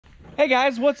Hey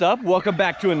guys, what's up? Welcome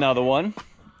back to another one.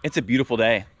 It's a beautiful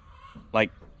day,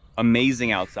 like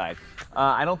amazing outside.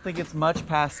 I don't think it's much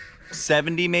past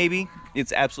 70 maybe.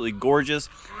 It's absolutely gorgeous.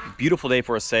 Beautiful day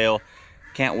for a sale.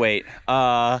 Can't wait.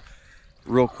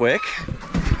 Real quick.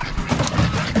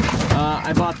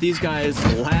 I bought these guys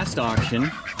last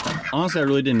auction. Honestly, I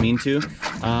really didn't mean to.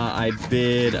 I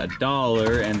bid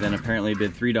 $1 and then apparently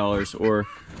bid $3 or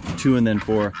 2 and then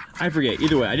 4. I forget.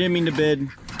 Either way, I didn't mean to bid.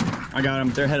 I got them.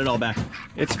 They're headed all back.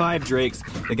 It's 5 drakes.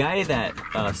 The guy that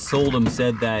sold them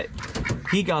said that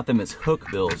he got them as hook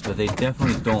bills, but they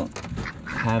definitely don't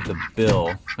have the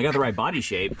bill. I got the right body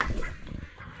shape,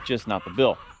 just not the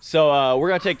bill. So we're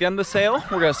gonna take them to sale.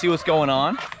 We're gonna see what's going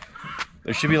on.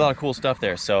 There should be a lot of cool stuff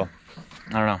there. So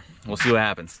I don't know. We'll see what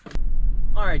happens.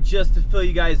 All right, just to fill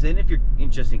you guys in,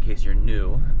 just in case you're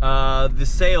new, the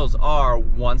sales are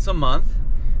once a month.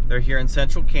 They're here in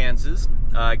central Kansas.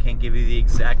 I can't give you the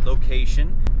exact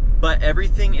location, but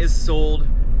everything is sold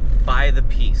by the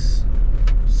piece.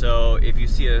 So if you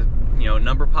see a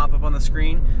number pop up on the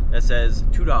screen that says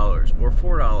 $2 or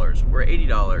 $4 or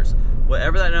 $80,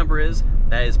 whatever that number is,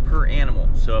 that is per animal.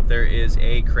 So if there is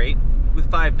a crate with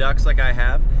 5 ducks like I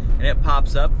have, and it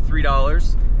pops up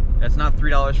 $3, that's not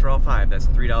 $3 for all 5, that's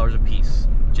 $3 a piece,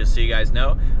 just so you guys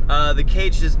know. The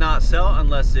cage does not sell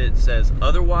unless it says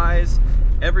otherwise.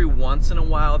 Every once in a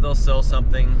while they'll sell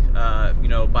something,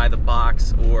 by the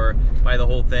box or by the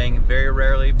whole thing, very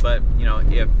rarely, but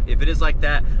if it is like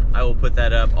that, I will put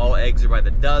that up. All eggs are by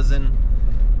the dozen,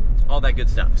 all that good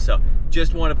stuff. So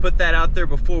just want to put that out there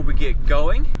before we get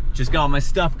going. Just got all my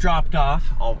stuff dropped off,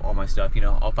 all my stuff,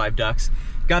 all 5 ducks.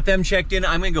 Got them checked in.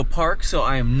 I'm gonna go park so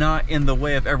I am not in the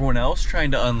way of everyone else trying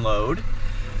to unload.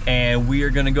 And we are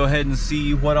gonna go ahead and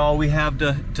see what all we have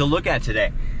to look at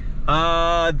today.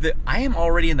 I am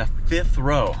already in the 5th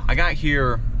row. I got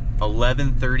here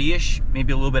 11:30ish,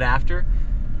 maybe a little bit after.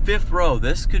 5th row.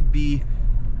 This could be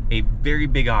a very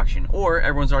big auction, or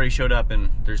everyone's already showed up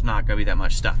and there's not gonna be that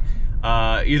much stuff.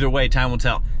 Either way, time will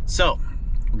tell. So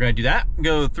we're gonna do that,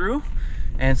 go through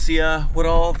and see what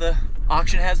all the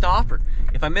auction has to offer.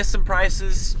 If I miss some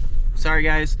prices, sorry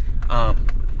guys.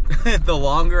 The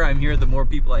longer I'm here, the more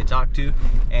people I talk to,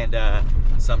 and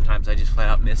sometimes I just flat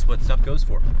out miss what stuff goes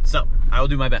for. So I will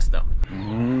do my best though.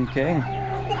 Okay,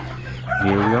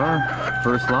 here we are,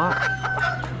 first lot.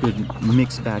 Good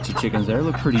mixed batch of chickens there,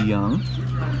 look pretty young.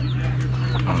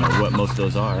 I don't know what most of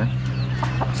those are.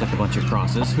 Looks like a bunch of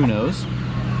crosses, who knows.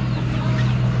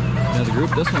 Another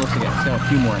group, this one looks like it's got a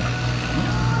few more.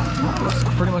 Looks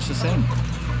pretty much the same.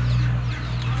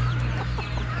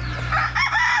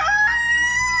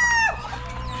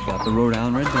 Got the Rhode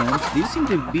Island Red Bands. These seem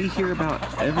to be here about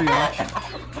every auction.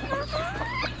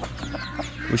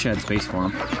 Wish I had space for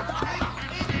them.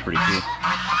 They're pretty cool.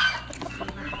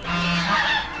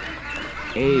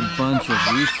 A bunch of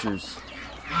roosters.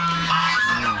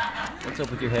 Oh, what's up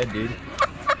with your head, dude?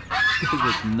 This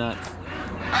is nuts.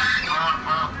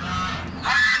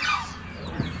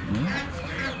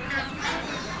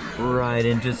 Right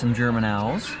into some German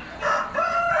owls.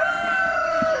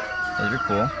 Those are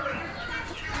cool.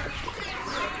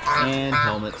 And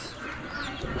helmets.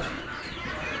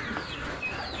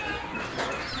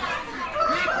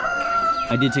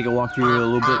 I did take a walk through a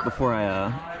little bit before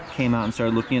I came out and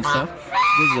started looking at stuff.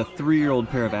 This is a 3-year-old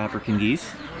pair of African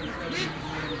geese.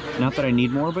 Not that I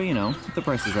need more, but if the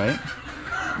price is right.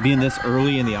 Being this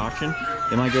early in the auction,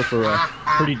 they might go for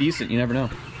pretty decent, you never know.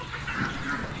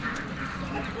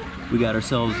 We got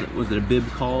ourselves, was it a bib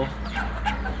call?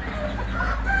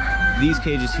 These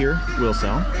cages here will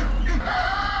sell.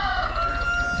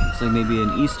 Looks like maybe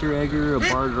an Easter egger, a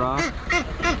barred rock,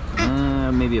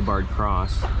 maybe a barred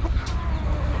cross.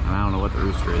 I don't know what the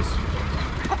rooster is.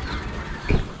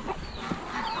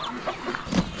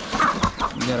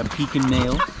 We got a Pekin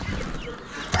male,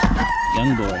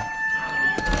 young boy.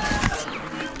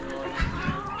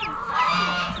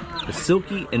 A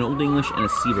Silky, an Old English, and a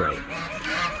Seabright.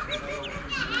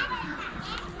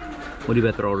 What do you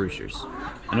bet they're all roosters?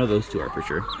 I know those 2 are for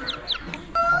sure.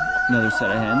 Another set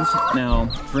of hens. Now,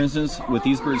 for instance, with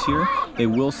these birds here, they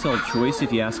will sell choice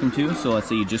if you ask them to. So let's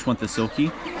say you just want the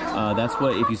Silky. That's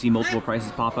what, if you see multiple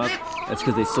prices pop up, that's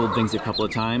because they sold things a couple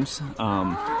of times.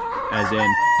 As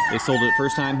in, they sold it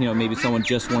first time, maybe someone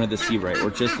just wanted the Seabright or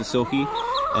just the Silky.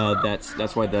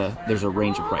 That's why there's a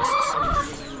range of prices.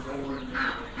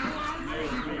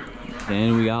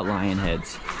 Then we got lion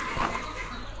heads.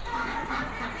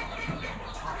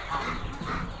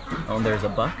 Oh, there's a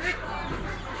buck.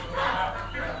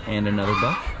 And another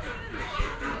buck.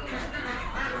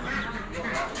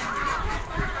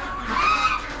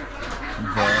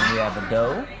 Then we have a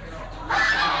doe.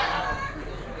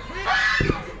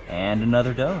 And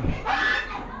another doe.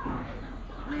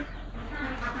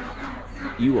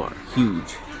 You are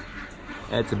huge.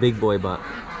 That's a big boy buck.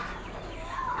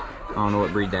 I don't know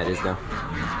what breed that is though.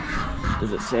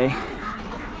 Does it say?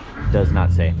 Does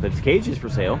not say, but its cage is for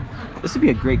sale. This would be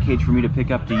a great cage for me to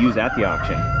pick up to use at the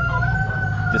auction.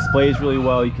 Displays really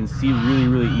well, you can see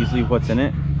really easily what's in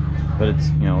it, but it's,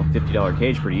 you know, $50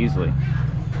 cage pretty easily.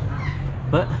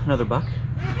 But another buck.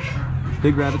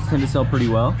 Big rabbits tend to sell pretty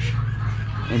well.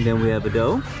 And then we have a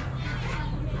doe.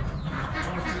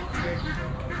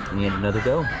 And another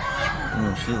doe.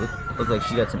 She looks like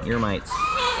she got some ear mites.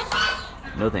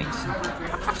 No thanks.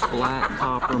 Black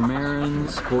copper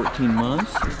marins, 14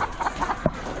 months.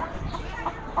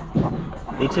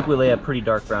 They typically lay a pretty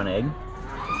dark brown egg.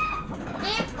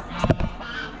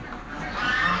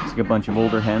 It's like a bunch of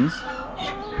older hens.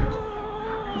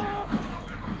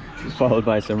 Followed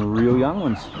by some real young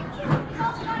ones.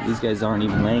 These guys aren't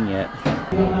even laying yet.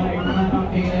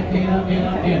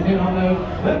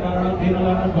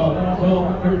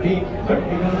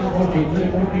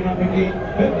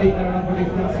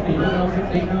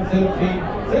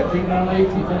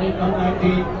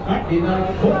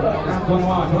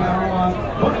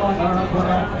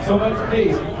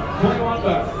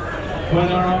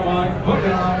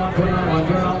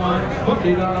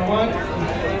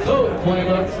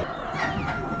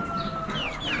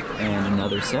 And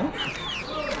another set.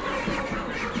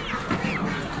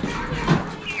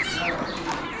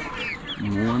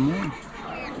 More and more.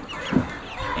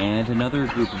 And another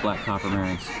group of black copper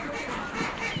marins.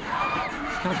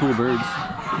 Kind of cool birds.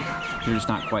 They're just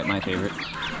not quite my favorite.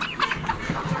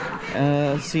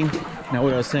 Let's see. Now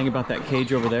what I was saying about that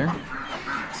cage over there.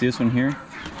 See this one here?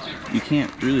 You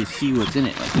can't really see what's in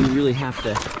it. Like you really have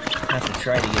to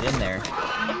try to get in there.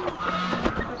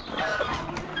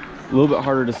 A little bit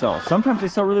harder to sell. Sometimes they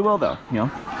sell really well though, you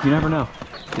know? You never know.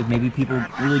 If maybe people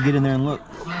really get in there and look.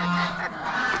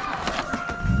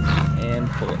 And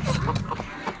pullets.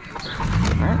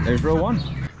 Alright, there's row one.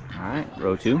 Alright,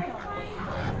 row two.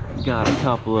 Got a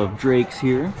couple of drakes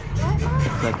here.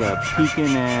 It's like a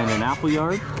pekin and an apple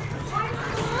yard.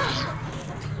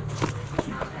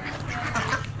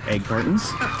 Egg cartons.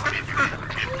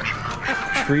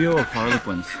 Trio of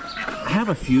harlequins. I have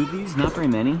a few of these, not very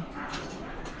many.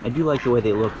 I do like the way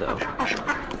they look though.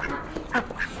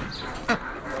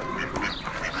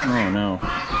 Oh no.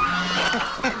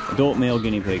 Adult male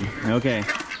guinea pig. Okay.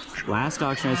 Last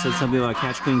auction I said something about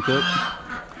catch, clean, cook.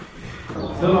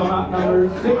 So lot number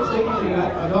 16, we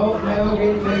got adult male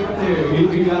guinea pig for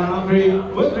two. $3 on three,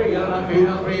 with $3 on three,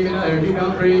 on three, another $3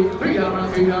 on three, $3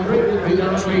 on three, on three, $3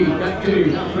 on three, got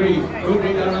two, on three, with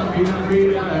 $3 on three, on three,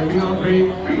 another $3 on three,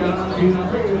 $3 on three, on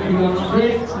three, $3 on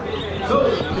three. So,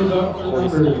 is up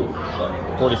for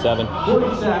number 47.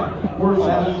 47.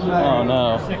 47. Oh no.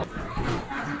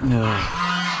 No.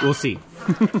 We'll see.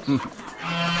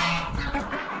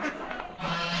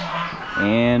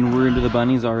 And we're into the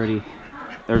bunnies already.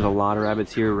 There's a lot of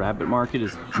rabbits here. Rabbit market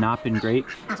has not been great,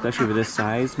 especially for this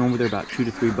size. Normally they're about $2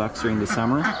 to $3 during the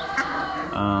summer.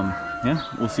 Yeah,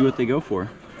 we'll see what they go for.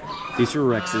 These are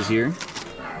Rexes here.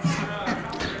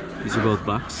 These are both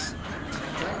bucks.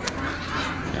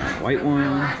 Got a white one,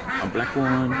 a black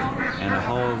one, and a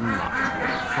Holland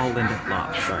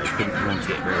lop. Sorry, I couldn't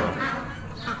pronunciate it very well.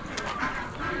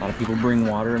 A lot of people bring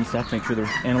water and stuff to make sure their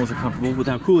animals are comfortable. With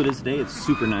how cool it is today, it's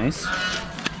super nice.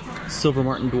 Silver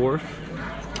Martin dwarf,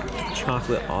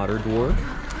 chocolate otter dwarf,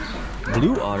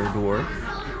 blue otter dwarf,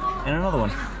 and another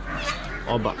one.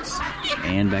 All bucks.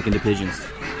 And back into pigeons.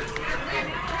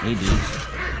 Hey dudes.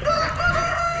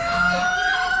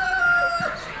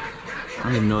 I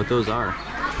don't even know what those are.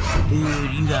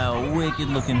 Dude, you got a wicked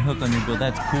looking hook on your bill.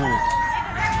 That's cool.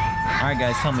 Alright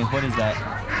guys, tell me, what is that?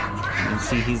 You can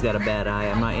see he's got a bad eye.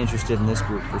 I'm not interested in this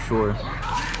group for sure.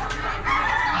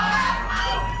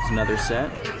 It's another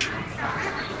set.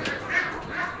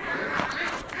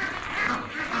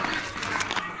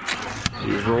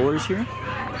 These rollers here.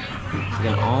 It's like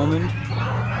an almond. Is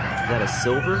that a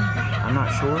silver? I'm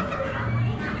not sure.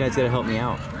 You guys gotta help me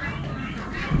out.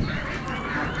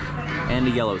 And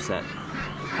a yellow set.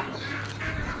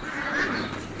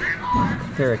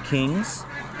 Pair of kings.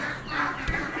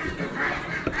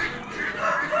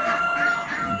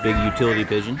 Big utility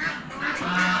pigeon.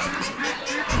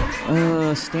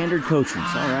 Standard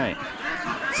cochins, alright.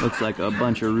 Looks like a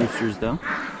bunch of roosters though.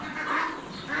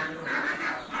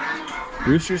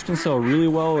 Roosters can sell really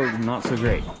well or not so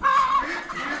great.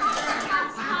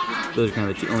 Those are kind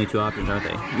of the only two options, aren't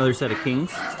they? Another set of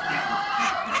kings.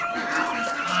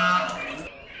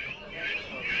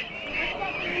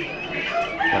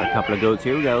 Got a couple of goats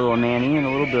here. We got a little Nanny and a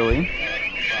little Billy.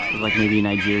 Like maybe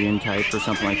Nigerian type or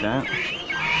something like that.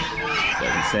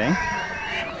 Doesn't say.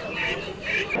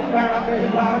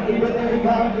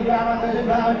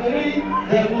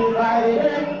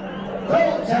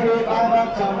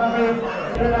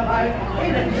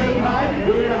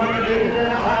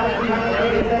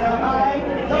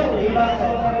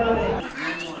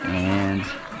 And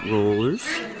rollers.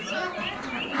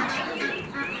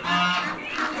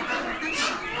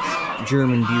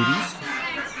 German beauties.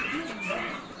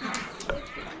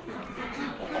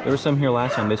 There were some here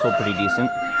last time. They sold pretty decent.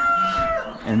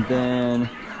 And then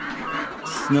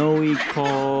snowy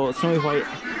white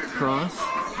cross.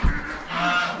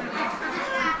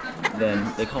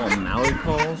 Then they call them mallard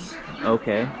calls.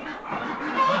 Okay.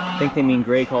 I think they mean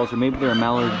gray calls, or maybe they're a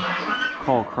mallard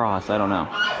call cross. I don't know.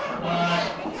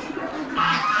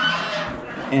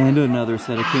 And another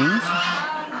set of kings.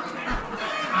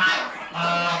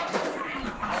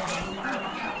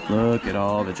 Look at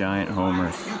all the giant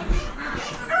homers.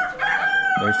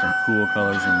 There's some cool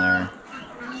colors in there.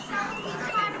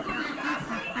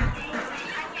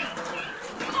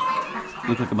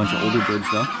 Look like a bunch of older birds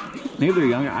though. Maybe they're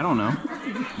younger, I don't know.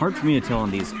 Hard for me to tell on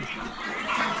these.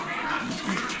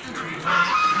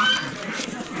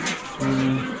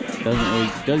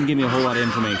 Doesn't give me a whole lot of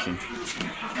information.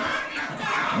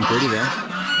 I'm pretty there.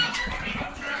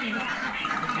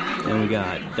 Then we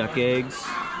got duck eggs,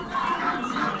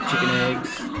 chicken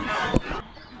eggs.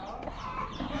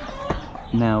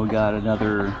 Now we got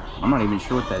another, I'm not even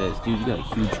sure what that is. Dude, you got a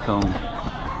huge cone.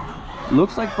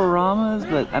 Looks like Baramas,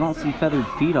 but I don't see feathered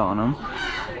feet on them.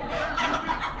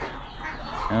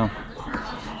 Oh.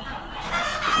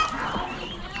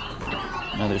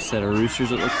 Another set of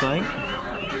roosters, it looks like.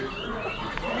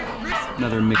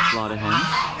 Another mixed lot of hens.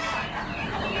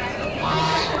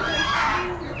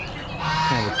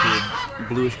 Kind of a cool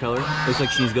bluish color. Looks like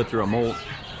she needs to go through a molt.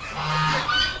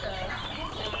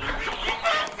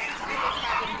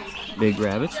 Big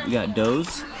rabbits. We got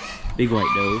does. Big white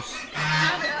does.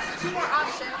 Two more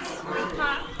options.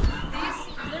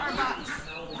 These are bucks.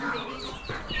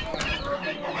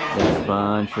 There's a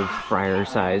bunch of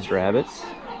fryer-sized rabbits.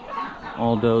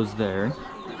 All does there.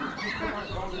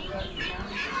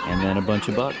 And then a bunch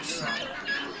of bucks. Look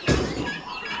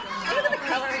at the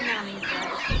coloring on these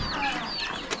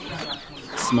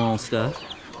guys. Small stuff.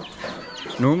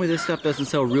 Normally this stuff doesn't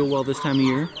sell real well this time of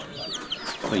year,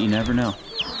 but you never know.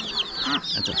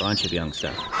 That's a bunch of young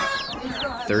stuff.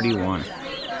 31.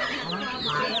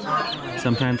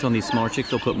 Sometimes on these smaller chicks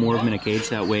they'll put more of them in a cage,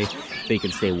 that way they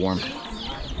can stay warm.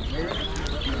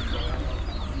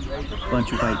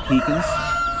 Bunch of white pecans.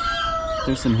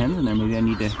 There's some hens in there, maybe I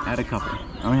need to add a couple.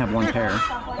 I only have one pair.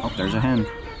 Oh, there's a hen.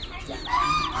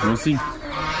 We'll see.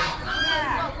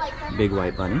 Big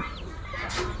white bunny.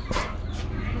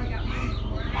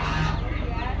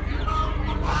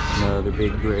 Another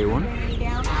big gray one.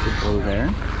 Over there.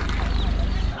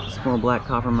 Some more black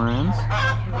copper Moran.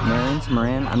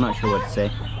 I'm not sure what to say.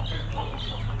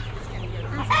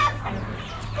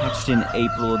 Hatched in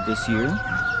April of this year.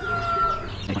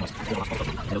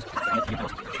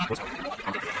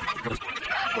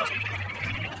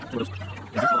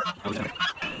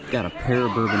 Got a pair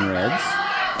of bourbon reds.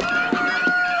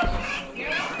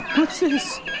 What's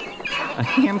this? A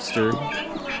hamster.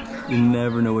 You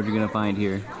never know what you're gonna find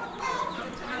here.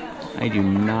 I do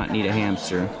not need a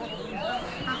hamster.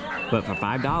 But for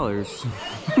 $5,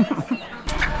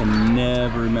 I can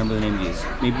never remember the name of these.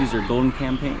 Maybe these are golden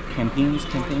campaigns,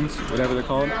 whatever they're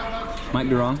called. Might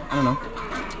be wrong, I don't know.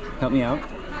 Help me out.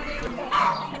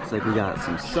 Looks like we got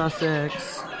some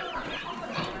Sussex.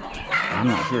 I'm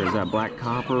not sure, is that black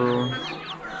copper?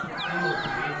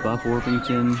 Buff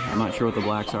Orpington? I'm not sure what the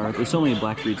blacks are. There's so many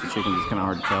black breeds of chickens, it's kind of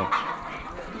hard to tell.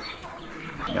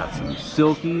 Got some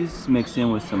Silkies mixed in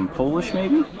with some Polish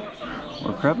maybe?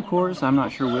 Or Crepicors, I'm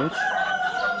not sure which.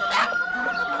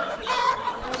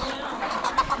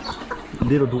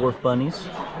 Little dwarf bunnies.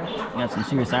 Got some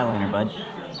serious eyeliner, bud.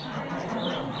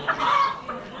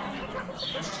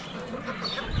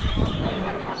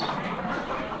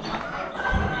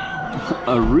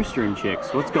 A rooster and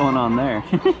chicks, what's going on there?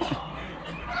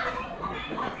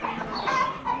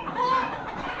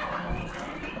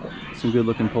 Some good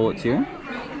looking pullets here.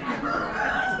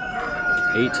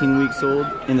 18 weeks old.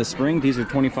 In the spring, these are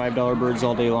 $25 birds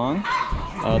all day long.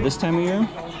 This time of year,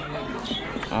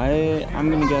 I'm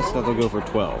gonna guess that they'll go for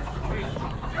 12.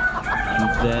 And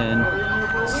then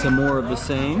some more of the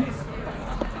same.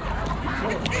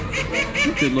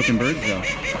 Good looking birds though.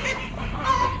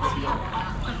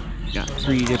 Got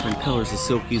 3 different colors of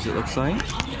silkies, it looks like.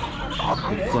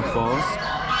 Big fluff balls.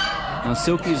 Now,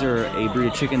 Silkies are a breed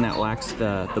of chicken that lacks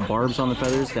the barbs on the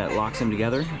feathers that locks them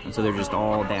together, and so they're just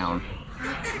all down.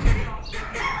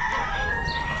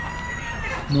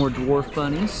 More dwarf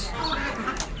bunnies.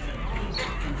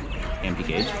 Empty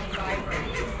cage.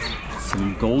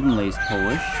 Some golden lace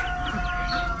Polish.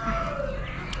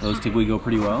 Those typically go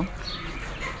pretty well.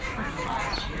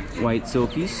 White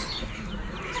Silkies.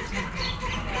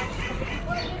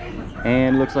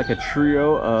 And looks like a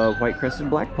trio of white crested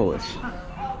black Polish.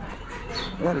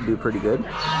 That'll do pretty good.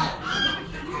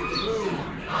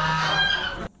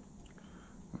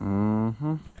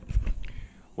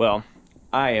 Well,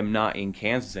 I am not in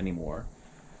Kansas anymore,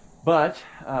 but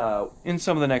in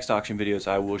some of the next auction videos,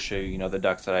 I will show you, you know, the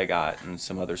ducks that I got and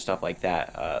some other stuff like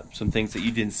that. Some things that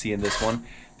you didn't see in this one.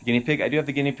 The guinea pig, I do have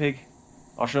the guinea pig.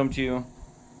 I'll show them to you.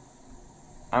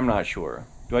 I'm not sure.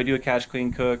 Do I do a catch,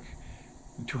 clean, cook?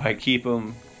 Do I keep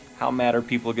them? How mad are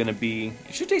people gonna be?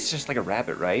 It should taste just like a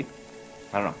rabbit, right?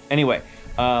 I don't know. Anyway,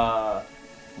 I'm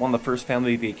on the first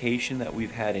family vacation that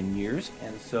we've had in years,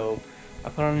 and so I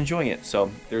plan on enjoying it.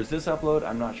 So there's this upload.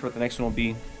 I'm not sure what the next one will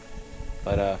be,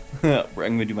 but I'm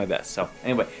gonna do my best. So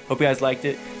anyway, hope you guys liked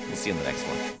it. We'll see you in the next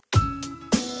one.